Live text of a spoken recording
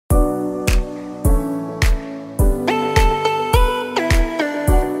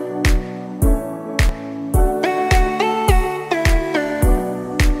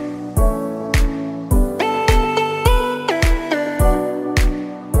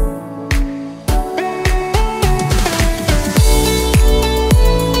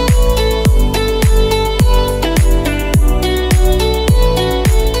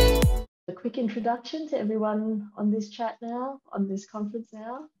introduction to everyone on this chat now, on this conference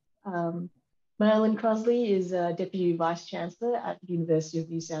now. Merlin Crossley is Deputy Vice Chancellor at the University of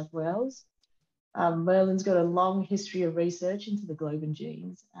New South Wales. Merlin's got a long history of research into the globin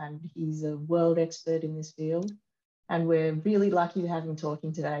genes, and he's a world expert in this field. And we're really lucky to have him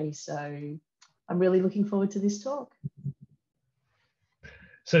talking today. So I'm really looking forward to this talk.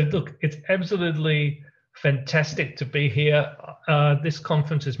 So look, it's absolutely fantastic to be here. This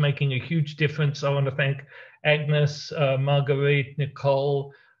conference is making a huge difference. I want to thank Agnes, Marguerite,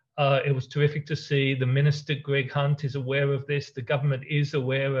 Nicole. It was terrific to see the Minister, Greg Hunt, is aware of this. The government is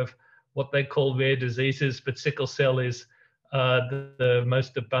aware of what they call rare diseases, but sickle cell is the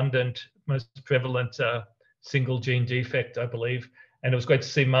most abundant, most prevalent single gene defect, I believe. And it was great to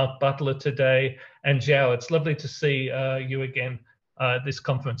see Mark Butler today. And Zhao, it's lovely to see you again this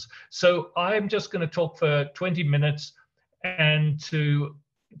conference. So I'm just going to talk for 20 minutes and to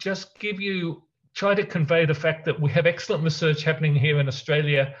just try to convey the fact that we have excellent research happening here in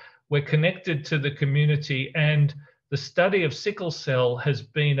Australia. We're connected to the community, and the study of sickle cell has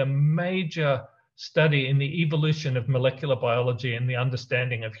been a major study in the evolution of molecular biology and the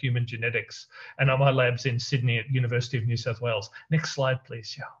understanding of human genetics. And my lab's in Sydney at University of New South Wales. Next slide,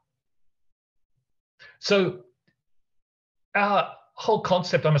 please, yeah. So our whole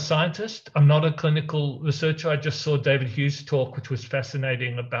concept, I'm a scientist. I'm not a clinical researcher. I just saw David Hughes' talk, which was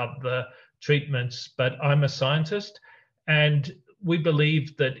fascinating about the treatments, but I'm a scientist. And we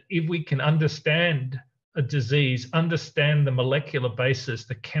believe that if we can understand a disease, understand the molecular basis,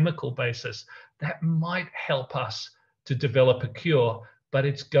 the chemical basis, that might help us to develop a cure, but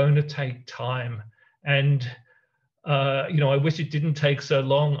it's going to take time. And I wish it didn't take so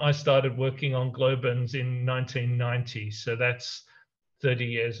long. I started working on globins in 1990, so that's 30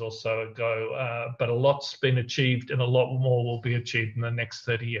 years or so ago, but a lot's been achieved and a lot more will be achieved in the next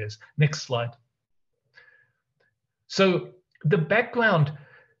 30 years. Next slide. So the background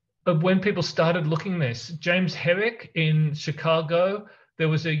of when people started looking at this, James Herrick in Chicago, there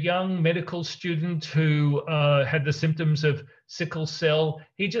was a young medical student who had the symptoms of sickle cell.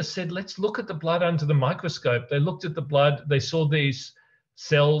 He just said, let's look at the blood under the microscope. They looked at the blood, they saw these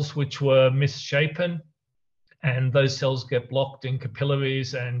cells which were misshapen, and those cells get blocked in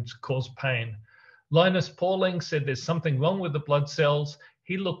capillaries and cause pain. Linus Pauling said there's something wrong with the blood cells.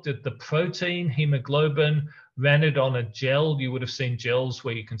 He looked at the protein, hemoglobin, ran it on a gel. You would have seen gels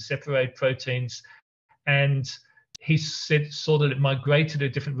where you can separate proteins. And he saw that it migrated at a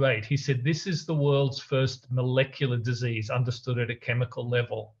different rate. He said, this is the world's first molecular disease understood at a chemical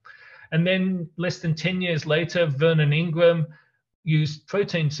level. And then less than 10 years later, Vernon Ingram used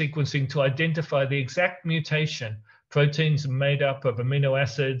protein sequencing to identify the exact mutation. Proteins are made up of amino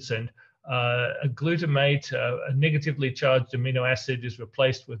acids, and a glutamate, a negatively charged amino acid, is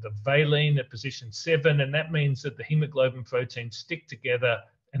replaced with a valine at position 7, and that means that the hemoglobin proteins stick together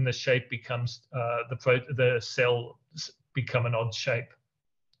and the shape becomes, the cells become an odd shape.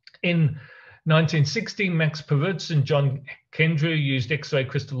 In 1960, Max Perutz and John Kendrew used X-ray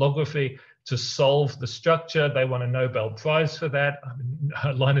crystallography to solve the structure. They won a Nobel Prize for that.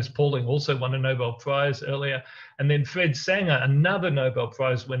 Linus Pauling also won a Nobel Prize earlier. And then Fred Sanger, another Nobel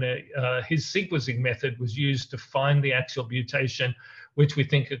Prize winner, his sequencing method was used to find the actual mutation, which we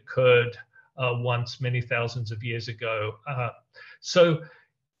think occurred once many thousands of years ago. So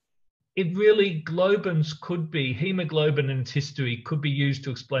it really, globins could be, hemoglobin and its history could be used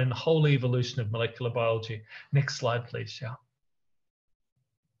to explain the whole evolution of molecular biology. Next slide, please, Xiao.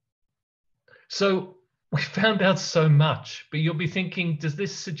 So we found out so much, but you'll be thinking, does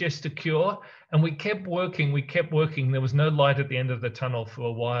this suggest a cure? And we kept working. There was no light at the end of the tunnel for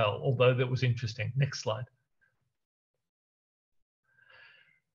a while, although that was interesting. Next slide.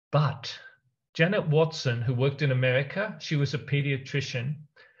 But Janet Watson, who worked in America, she was a pediatrician.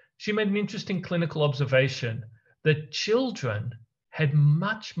 She made an interesting clinical observation that children had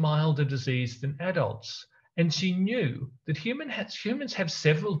much milder disease than adults. And she knew that humans have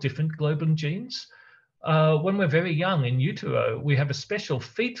several different globin genes. When we're very young in utero, we have a special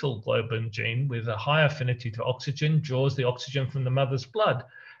fetal globin gene with a high affinity to oxygen, draws the oxygen from the mother's blood.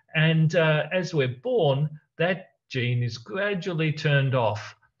 And as we're born, that gene is gradually turned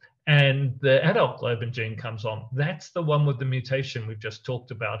off and the adult globin gene comes on. That's the one with the mutation we've just talked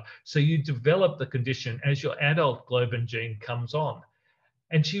about. So you develop the condition as your adult globin gene comes on.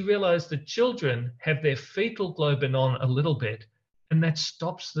 And she realized that children have their fetal globin on a little bit, and that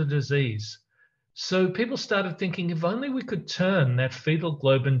stops the disease. So people started thinking, if only we could turn that fetal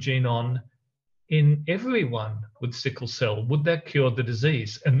globin gene on in everyone with sickle cell, would that cure the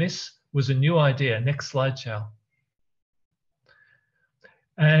disease? And this was a new idea. Next slide, Shao.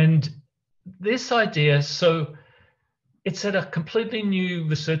 And this idea, so it's at a completely new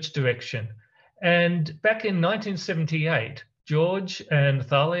research direction. And back in 1978, George and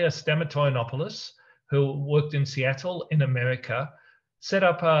Thalia Stamatoyannopoulos, who worked in Seattle in America, set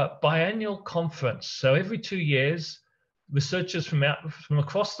up a biannual conference. So every 2 years, researchers from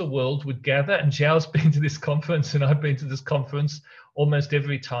across the world would gather, and Xiao's been to this conference, and I've been to this conference almost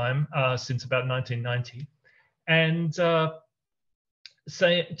every time since about 1990, and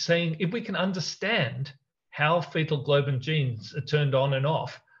saying if we can understand how fetal globin genes are turned on and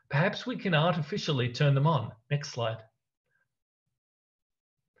off, perhaps we can artificially turn them on. Next slide.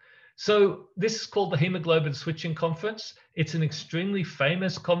 So this is called the Hemoglobin Switching Conference. It's an extremely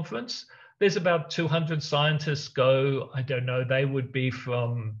famous conference. There's about 200 scientists go. I don't know, they would be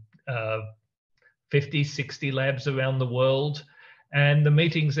from 50, 60 labs around the world. And the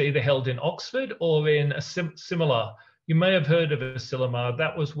meetings are either held in Oxford or in a similar. You may have heard of Asilomar.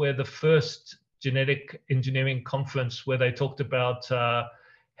 That was where the first genetic engineering conference where they talked about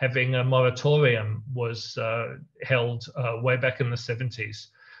having a moratorium was held way back in the 70s.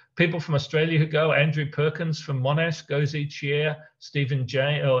 People from Australia who go, Andrew Perkins from Monash goes each year, Stephen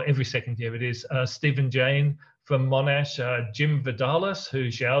Jane, or every second year it is, Stephen Jane from Monash, Jim Vidalis, who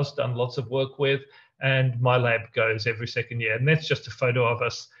Xiao's done lots of work with, and my lab goes every second year. And that's just a photo of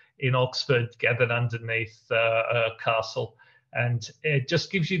us in Oxford gathered underneath a castle. And it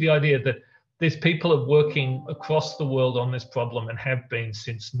just gives you the idea that there's people are working across the world on this problem and have been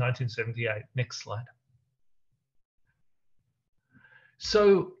since 1978. Next slide.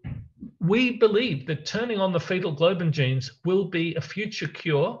 So we believe that turning on the fetal globin genes will be a future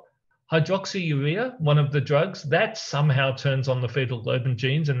cure. Hydroxyurea, one of the drugs, that somehow turns on the fetal globin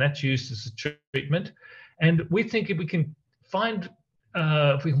genes, and that's used as a treatment. And we think if we can find,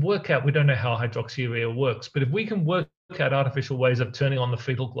 if we can work out, we don't know how hydroxyurea works, but if we can work out artificial ways of turning on the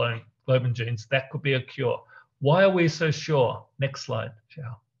fetal globin genes, that could be a cure. Why are we so sure? Next slide,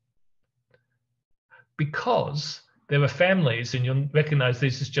 Xiao. Because there are families, and you'll recognize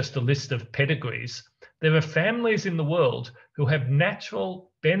this is just a list of pedigrees. There are families in the world who have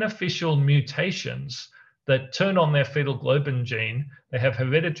natural beneficial mutations that turn on their fetal globin gene. They have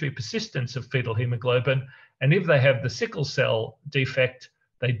hereditary persistence of fetal hemoglobin. And if they have the sickle cell defect,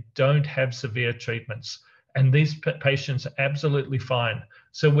 they don't have severe treatments. And these patients are absolutely fine.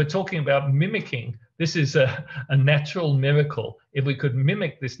 So we're talking about mimicking. This is a natural miracle. If we could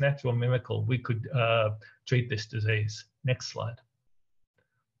mimic this natural miracle, we could treat this disease. Next slide.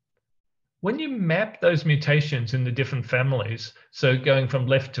 When you map those mutations in the different families, so going from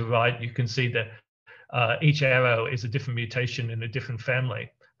left to right, you can see that each arrow is a different mutation in a different family.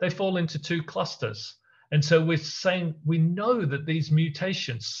 They fall into two clusters. And so we're saying we know that these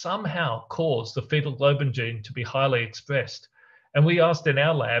mutations somehow cause the fetal globin gene to be highly expressed. And we asked in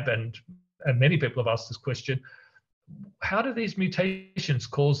our lab, and many people have asked this question, how do these mutations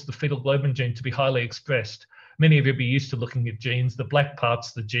cause the fetal globin gene to be highly expressed? Many of you will be used to looking at genes. The black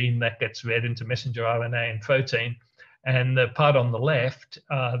part's the gene that gets read into messenger RNA and protein. And the part on the left,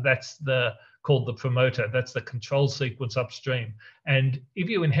 that's called the promoter. That's the control sequence upstream. And if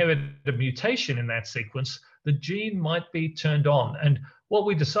you inherit a mutation in that sequence, the gene might be turned on. And what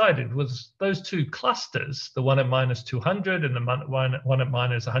we decided was those two clusters, the one at minus 200 and the one at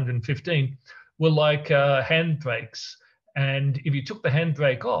minus 115, were like handbrakes. And if you took the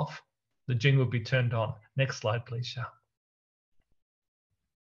handbrake off, the gene would be turned on. Next slide, please, Xiao.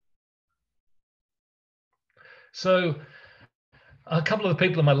 So a couple of the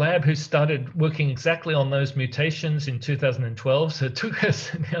people in my lab who started working exactly on those mutations in 2012. So it took us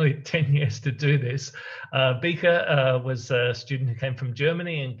nearly 10 years to do this. Bika was a student who came from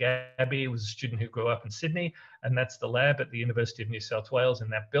Germany, and Gabby was a student who grew up in Sydney. And that's the lab at the University of New South Wales in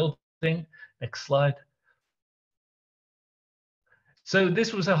that building. Next slide. So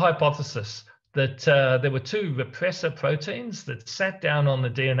this was a hypothesis that there were two repressor proteins that sat down on the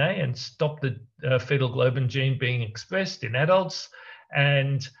DNA and stopped the fetal globin gene being expressed in adults.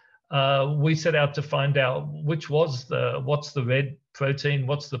 And we set out to find out what's the red protein,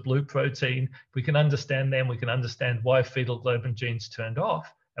 what's the blue protein. If we can understand them, we can understand why fetal globin genes turned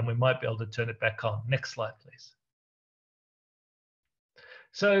off, and we might be able to turn it back on. Next slide, please.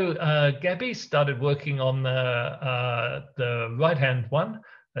 So Gabby started working on the right-hand one.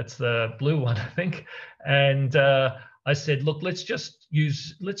 That's the blue one, I think. And I said, look, let's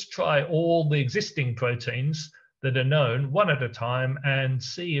try all the existing proteins that are known one at a time and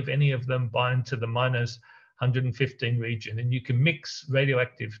see if any of them bind to the minus 115 region. And you can mix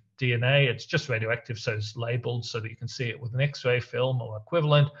radioactive DNA. It's just radioactive, so it's labeled so that you can see it with an X-ray film or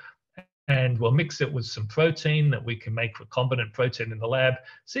equivalent. And we'll mix it with some protein that we can make recombinant protein in the lab,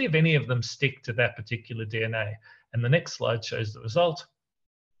 see if any of them stick to that particular DNA. And the next slide shows the result.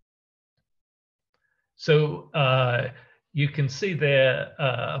 So you can see there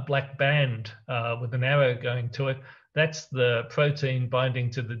a black band with an arrow going to it. That's the protein binding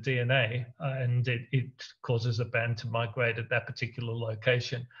to the DNA, and it causes a band to migrate at that particular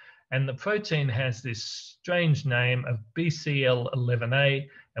location. And the protein has this strange name of BCL11A,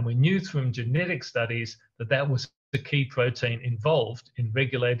 and we knew from genetic studies that that was the key protein involved in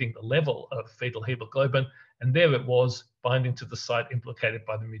regulating the level of fetal hemoglobin, and there it was binding to the site implicated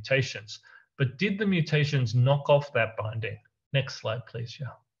by the mutations. But did the mutations knock off that binding? Next slide, please, yeah.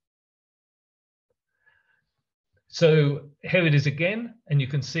 So here it is again, and you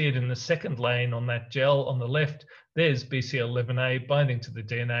can see it in the second lane on that gel on the left. There's BCL11A binding to the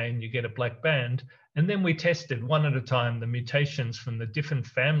DNA, and you get a black band. And then we tested one at a time the mutations from the different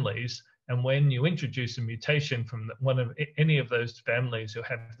families. And when you introduce a mutation from any of those families who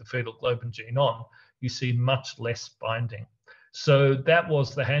have the fetal globin gene on, you see much less binding. So that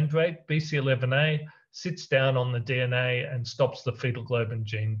was the handbrake. BCL11A sits down on the DNA and stops the fetal globin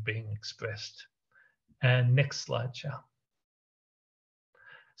gene being expressed. And next slide, Chow.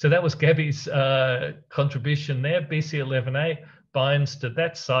 So that was Gabby's contribution there. BCL11A binds to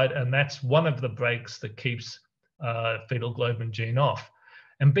that site, and that's one of the brakes that keeps fetal globin gene off.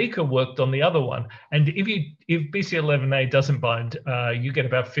 And Beaker worked on the other one. And if BCL11A doesn't bind, you get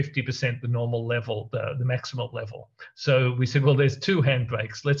about 50% the normal level, the maximal level. So we said, well, there's two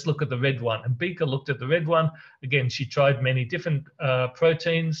handbrakes. Let's look at the red one. And Beaker looked at the red one. Again, she tried many different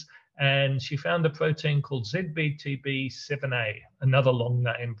proteins, and she found a protein called ZBTB7A, another long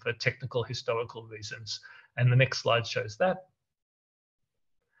name for technical historical reasons. And the next slide shows that.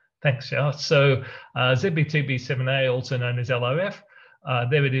 Thanks, Xiao. So ZBTB7A, also known as LRF,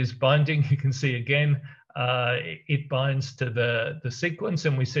 there it is binding. You can see again, it binds to the sequence.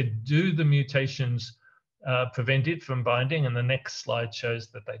 And we said, do the mutations prevent it from binding? And the next slide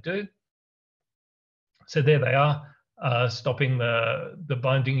shows that they do. So there they are. Stopping the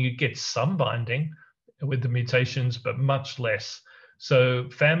binding. You get some binding with the mutations, but much less. So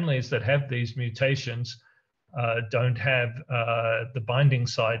families that have these mutations don't have the binding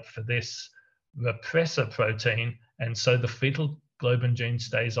site for this repressor protein, and so the fetal globin gene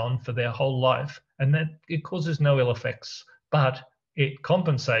stays on for their whole life, and that it causes no ill effects, but it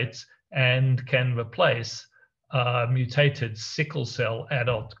compensates and can replace mutated sickle cell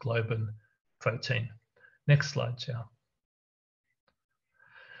adult globin protein. Next slide, Chow.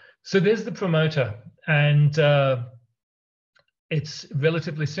 So there's the promoter, and it's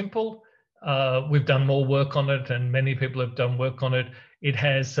relatively simple. We've done more work on it, and many people have done work on it. It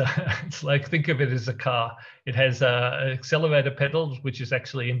has, it's like, think of it as a car. It has accelerator pedals, which is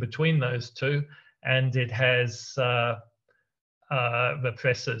actually in between those two, and it has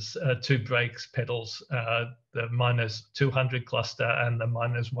repressors, two brakes pedals, the -200 cluster and the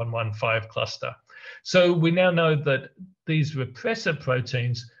 -115 cluster. So we now know that these repressor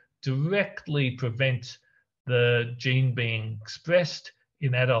proteins directly prevent the gene being expressed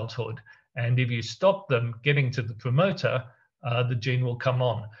in adulthood. And if you stop them getting to the promoter, the gene will come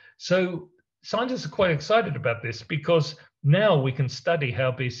on. So scientists are quite excited about this, because now we can study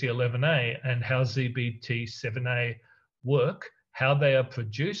how BCL11A and how ZBT7A work, how they are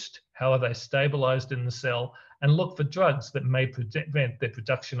produced, how are they stabilized in the cell, and look for drugs that may prevent their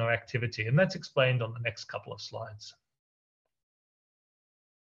production or activity. And that's explained on the next couple of slides.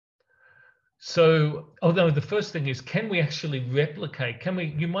 So, although the first thing is, can we actually replicate?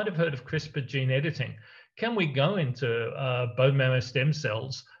 You might have heard of CRISPR gene editing. Can we go into bone marrow stem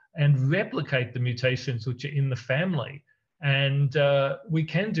cells and replicate the mutations which are in the family? And we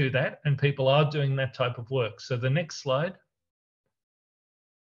can do that, and people are doing that type of work. So the next slide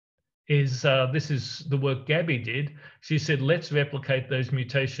is, this is the work Gabby did. She said, let's replicate those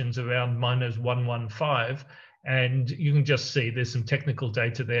mutations around -115. And you can just see there's some technical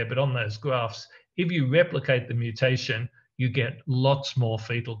data there, but on those graphs, if you replicate the mutation, you get lots more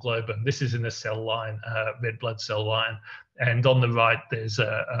fetal globin. This is in a cell line, red blood cell line. And on the right, there's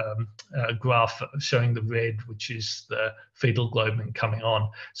a graph showing the red, which is the fetal globin coming on.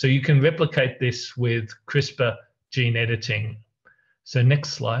 So you can replicate this with CRISPR gene editing. So next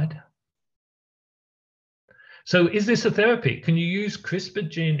slide. So is this a therapy? Can you use CRISPR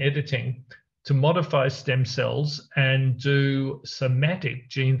gene editing to modify stem cells and do somatic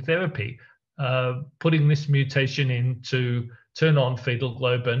gene therapy, putting this mutation in to turn on fetal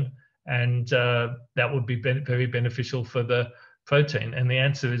globin, and that would be very beneficial for the protein? And the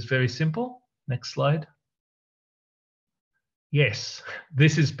answer is very simple. Next slide. Yes,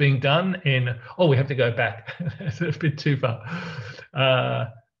 this is being done in, oh, we have to go back. That's a bit too far.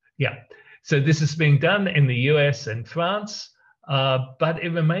 Yeah, so this is being done in the US and France, but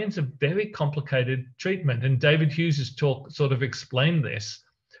it remains a very complicated treatment. And David Hughes' talk sort of explained this.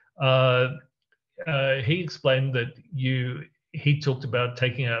 He explained that he talked about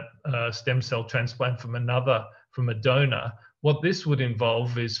taking a stem cell transplant from a donor. What this would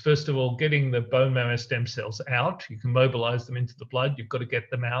involve is, first of all, getting the bone marrow stem cells out. You can mobilize them into the blood. You've got to get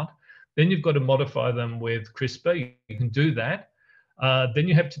them out. Then you've got to modify them with CRISPR. You can do that. Then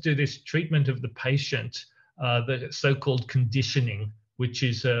you have to do this treatment of the patient, the so-called conditioning, which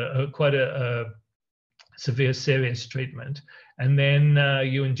is quite a severe, serious treatment. And then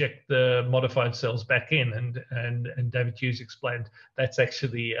you inject the modified cells back in. And David Hughes explained that's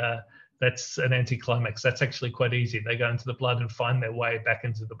actually that's an anticlimax. That's actually quite easy. They go into the blood and find their way back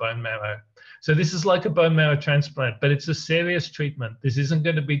into the bone marrow. So this is like a bone marrow transplant, but it's a serious treatment. This isn't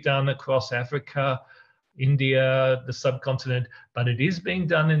going to be done across Africa, India, the subcontinent, but it is being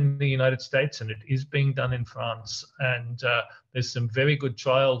done in the United States and it is being done in France. And there's some very good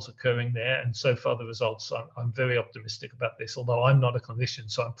trials occurring there. And so far the results, I'm very optimistic about this, although I'm not a clinician,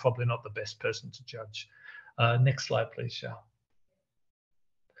 so I'm probably not the best person to judge. Next slide, please, Shao.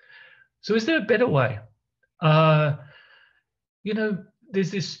 So is there a better way? You know, there's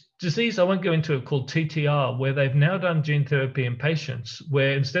this disease, I won't go into it, called TTR, where they've now done gene therapy in patients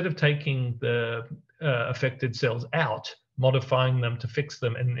where instead of taking the affected cells out, modifying them to fix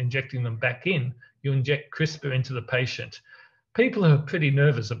them and injecting them back in, you inject CRISPR into the patient. People are pretty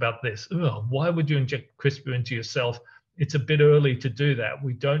nervous about this. Ugh, why would you inject CRISPR into yourself? It's a bit early to do that.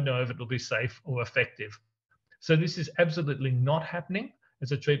 We don't know if it'll be safe or effective. So this is absolutely not happening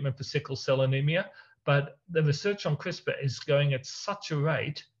as a treatment for sickle cell anemia, but the research on CRISPR is going at such a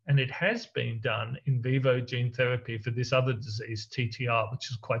rate, and it has been done in vivo gene therapy for this other disease, TTR, which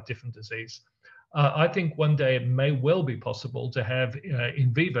is quite different disease. I think one day it may well be possible to have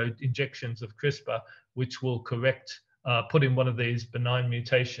in vivo injections of CRISPR, which will correct, put in one of these benign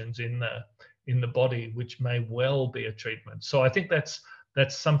mutations in the body, which may well be a treatment. So I think that's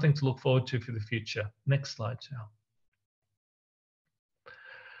something to look forward to for the future. Next slide, Shao.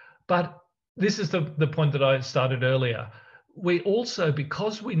 But this is the point that I started earlier. We also,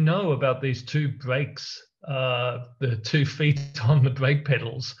 because we know about these two brakes, the 2 feet on the brake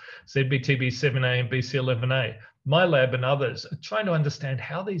pedals, ZBTB7A and BCL11A, my lab and others are trying to understand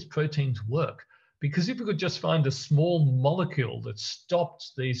how these proteins work. Because if we could just find a small molecule that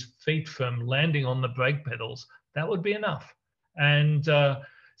stopped these feet from landing on the brake pedals, that would be enough. And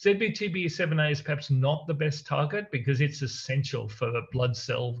ZBTB7A is perhaps not the best target because it's essential for blood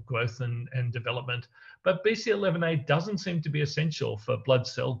cell growth and development. But BCL11A doesn't seem to be essential for blood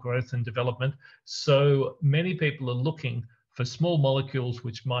cell growth and development. So many people are looking for small molecules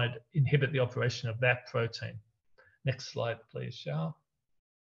which might inhibit the operation of that protein. Next slide, please, Shao.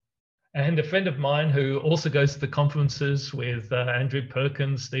 And a friend of mine who also goes to the conferences with Andrew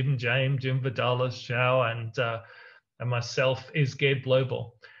Perkins, Stephen James, Jim Vidalis, Shao, and myself is Gerd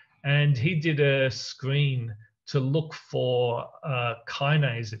Blobel. And he did a screen to look for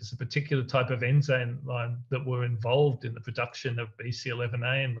kinases, a particular type of enzyme that were involved in the production of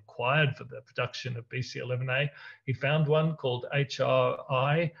BCL11A and required for the production of BCL11A. He found one called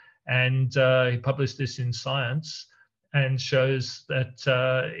HRI, and he published this in Science, and shows that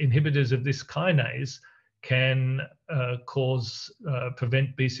inhibitors of this kinase can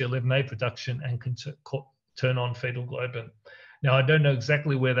prevent BCL11A production and can turn on fetal globin. Now, I don't know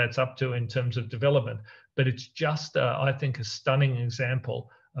exactly where that's up to in terms of development, but it's just, I think, a stunning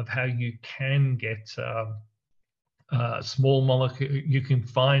example of how you can get small molecule. You can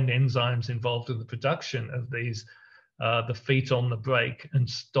find enzymes involved in the production of these, the feet on the brake, and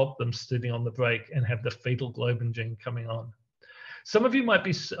stop them sitting on the brake and have the fetal globin gene coming on. Some of you might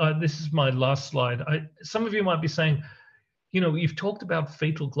be, this is my last slide. Some of you might be saying, you know, you've talked about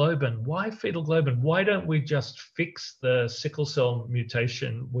fetal globin. Why fetal globin? Why don't we just fix the sickle cell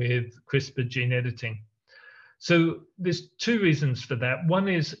mutation with CRISPR gene editing? So there's 2 reasons for that. One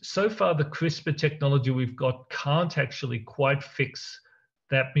is, so far the CRISPR technology we've got can't actually quite fix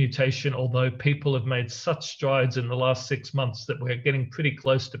that mutation, although people have made such strides in the last 6 months that we're getting pretty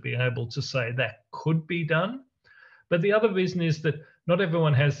close to being able to say that could be done. But the other reason is that not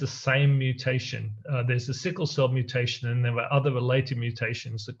everyone has the same mutation. There's the sickle cell mutation, and there are other related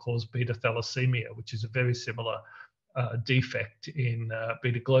mutations that cause beta thalassemia, which is a very similar defect in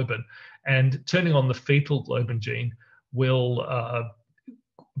beta globin. And turning on the fetal globin gene will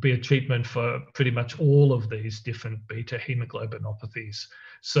be a treatment for pretty much all of these different beta hemoglobinopathies.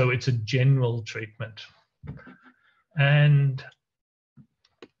 So it's a general treatment. And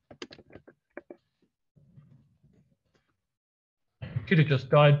computer just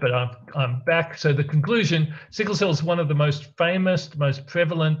died, but I'm back. So the conclusion, sickle cell is one of the most famous, most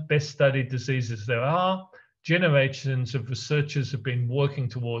prevalent, best studied diseases there are. Generations of researchers have been working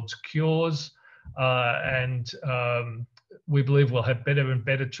towards cures, and we believe we'll have better and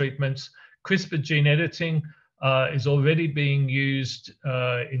better treatments. CRISPR gene editing is already being used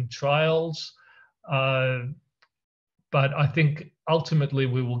in trials, but I think ultimately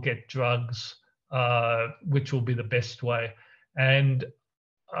we will get drugs, which will be the best way. And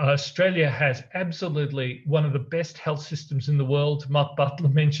Australia has absolutely one of the best health systems in the world. Mark Butler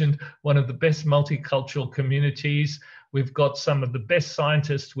mentioned one of the best multicultural communities. We've got some of the best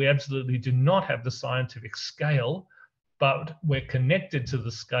scientists. We absolutely do not have the scientific scale, but we're connected to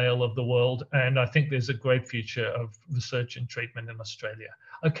the scale of the world. And I think there's a great future of research and treatment in Australia.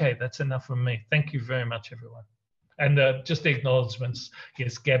 Okay, that's enough from me. Thank you very much, everyone. And just the acknowledgements.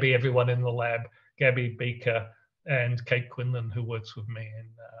 Yes, Gabby, everyone in the lab, Gabby Beaker, and Kate Quinlan, who works with me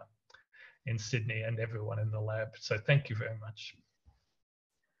in Sydney, and everyone in the lab. So thank you very much.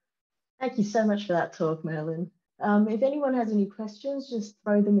 Thank you so much for that talk, Merlin. If anyone has any questions, just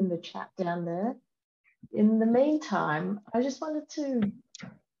throw them in the chat down there. In the meantime, I just wanted to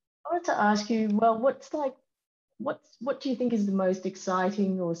ask you, well, what do you think is the most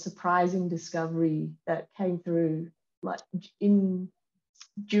exciting or surprising discovery that came through, like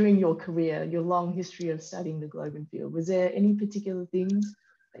during your career, your long history of studying the globin field? Was there any particular things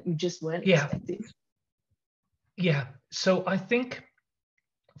that you just weren't expecting? Yeah. So I think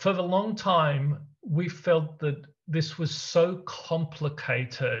for a long time, we felt that this was so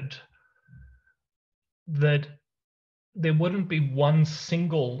complicated that there wouldn't be one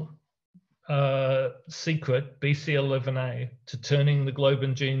single secret, BCL11A, to turning the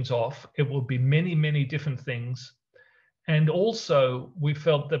globin genes off. It would be many, many different things. And also, we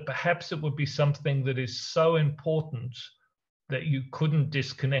felt that perhaps it would be something that is so important that you couldn't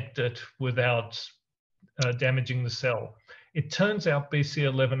disconnect it without damaging the cell. It turns out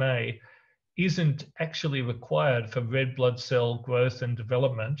BCL11A isn't actually required for red blood cell growth and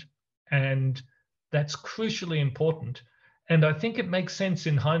development, and that's crucially important. And I think it makes sense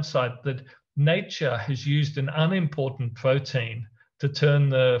in hindsight that nature has used an unimportant protein to turn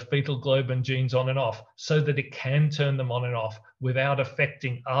the fetal globin genes on and off so that it can turn them on and off without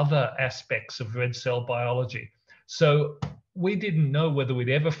affecting other aspects of red cell biology. So we didn't know whether we'd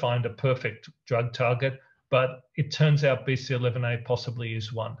ever find a perfect drug target, but it turns out BCL11A possibly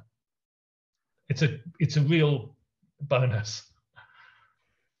is one. It's a real bonus.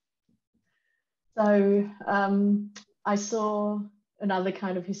 So I saw another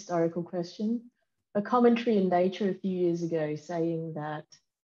kind of historical question, a commentary in Nature a few years ago saying that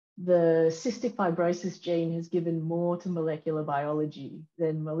the cystic fibrosis gene has given more to molecular biology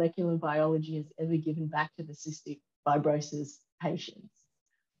than molecular biology has ever given back to the cystic fibrosis patients.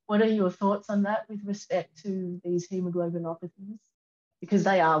 What are your thoughts on that with respect to these haemoglobinopathies? Because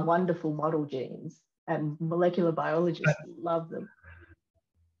they are wonderful model genes and molecular biologists love them.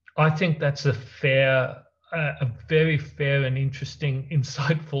 I think that's a very fair and interesting,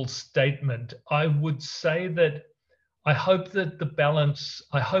 insightful statement. I would say that I hope that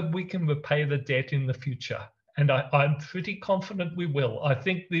I hope we can repay the debt in the future. And I'm pretty confident we will. I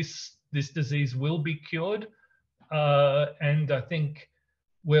think this disease will be cured. And I think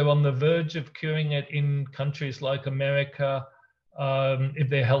we're on the verge of curing it in countries like America, if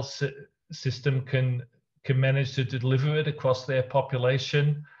their health system can manage to deliver it across their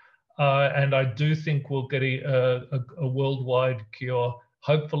population. And I do think we'll get a worldwide cure,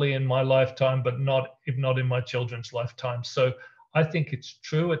 hopefully in my lifetime, but if not in my children's lifetime. So I think it's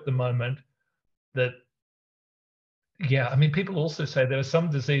true at the moment that, yeah, I mean, people also say there are some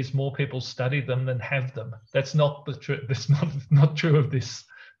disease more people study them than have them. That's not the truth. That's not true of this.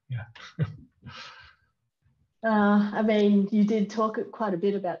 Yeah. I mean, you did talk quite a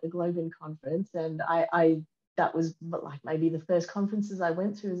bit about the Globin conference, and that was like maybe the first conferences I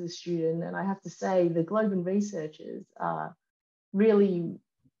went to as a student. And I have to say the Globin researchers are really,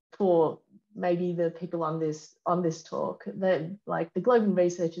 for maybe the people on this talk, that like the Globin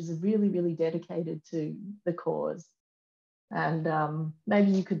researchers are really, really dedicated to the cause. And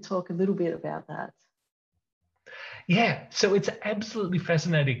maybe you could talk a little bit about that. Yeah, so it's absolutely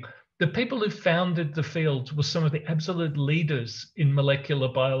fascinating. The people who founded the field were some of the absolute leaders in molecular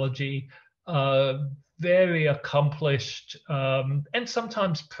biology, very accomplished and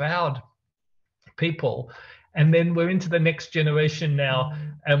sometimes proud people. And then we're into the next generation now,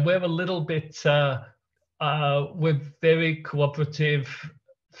 and we're a little bit, we're very cooperative,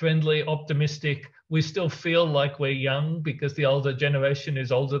 friendly, optimistic. We still feel like we're young because the older generation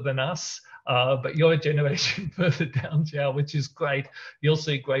is older than us. But you're a generation further down, Jiao, which is great. You'll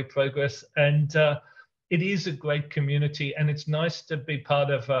see great progress. And it is a great community. And it's nice to be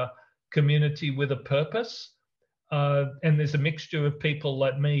part of a community with a purpose. And there's a mixture of people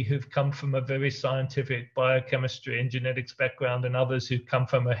like me who've come from a very scientific biochemistry and genetics background, and others who come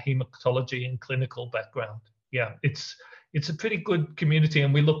from a hematology and clinical background. Yeah, it's a pretty good community,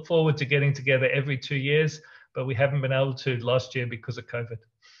 and we look forward to getting together every 2 years, but we haven't been able to last year because of COVID.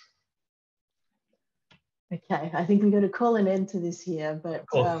 Okay, I think we're going to call an end to this here, but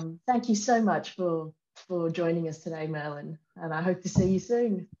thank you so much for joining us today, Merlin, and I hope to see you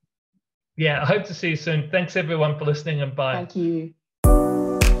soon. Yeah, I hope to see you soon. Thanks everyone for listening, and bye. Thank you.